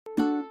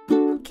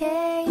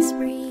case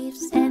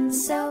briefs, and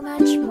so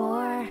much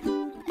more.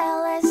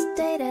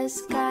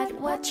 LSData's got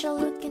what you're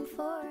looking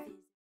for.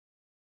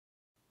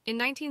 In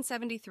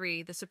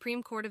 1973, the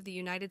Supreme Court of the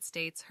United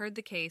States heard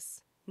the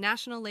case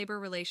National Labor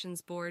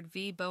Relations Board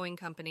v. Boeing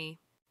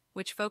Company,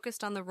 which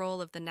focused on the role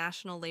of the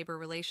National Labor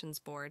Relations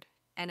Board,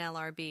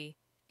 NLRB,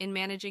 in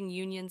managing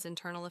unions'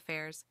 internal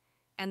affairs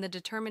and the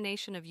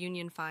determination of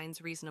union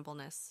fines'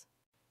 reasonableness.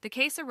 The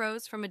case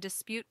arose from a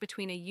dispute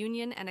between a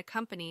union and a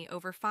company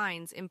over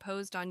fines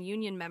imposed on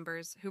union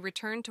members who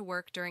returned to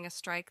work during a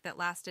strike that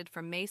lasted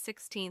from May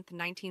 16,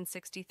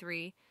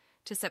 1963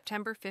 to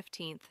September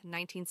 15,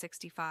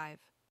 1965.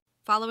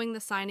 Following the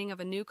signing of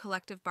a new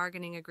collective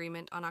bargaining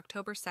agreement on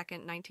October 2,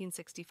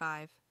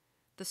 1965,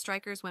 the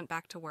strikers went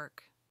back to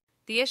work.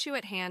 The issue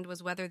at hand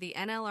was whether the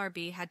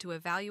NLRB had to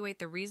evaluate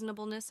the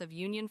reasonableness of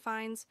union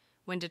fines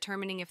when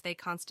determining if they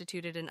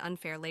constituted an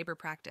unfair labor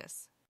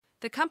practice.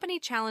 The company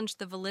challenged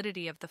the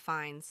validity of the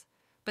fines,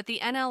 but the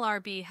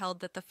NLRB held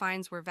that the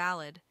fines were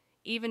valid,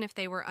 even if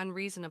they were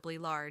unreasonably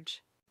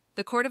large.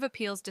 The Court of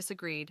Appeals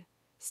disagreed,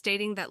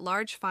 stating that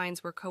large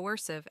fines were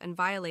coercive and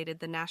violated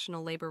the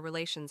National Labor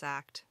Relations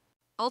Act.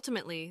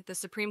 Ultimately, the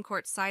Supreme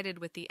Court sided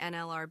with the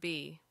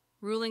NLRB,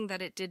 ruling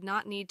that it did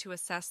not need to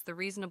assess the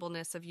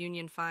reasonableness of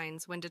union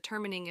fines when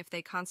determining if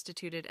they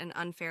constituted an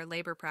unfair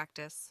labor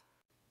practice.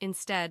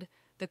 Instead,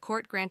 the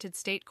court granted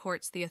state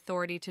courts the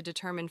authority to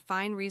determine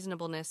fine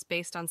reasonableness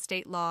based on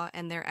state law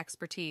and their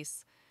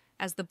expertise,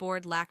 as the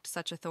board lacked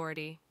such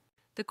authority.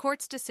 The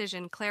court's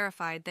decision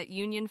clarified that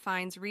union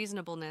fines'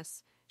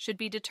 reasonableness should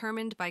be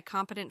determined by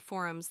competent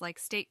forums like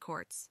state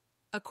courts,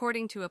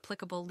 according to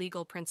applicable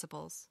legal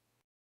principles.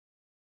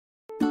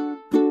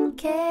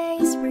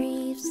 Case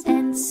briefs,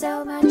 and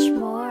so much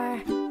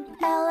more.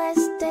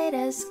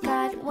 LSData's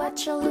got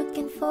what you're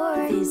looking for.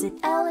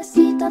 Visit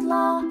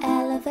lsc.law,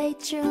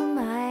 elevate your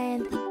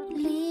mind.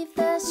 Leave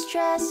the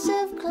stress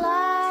of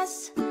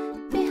class.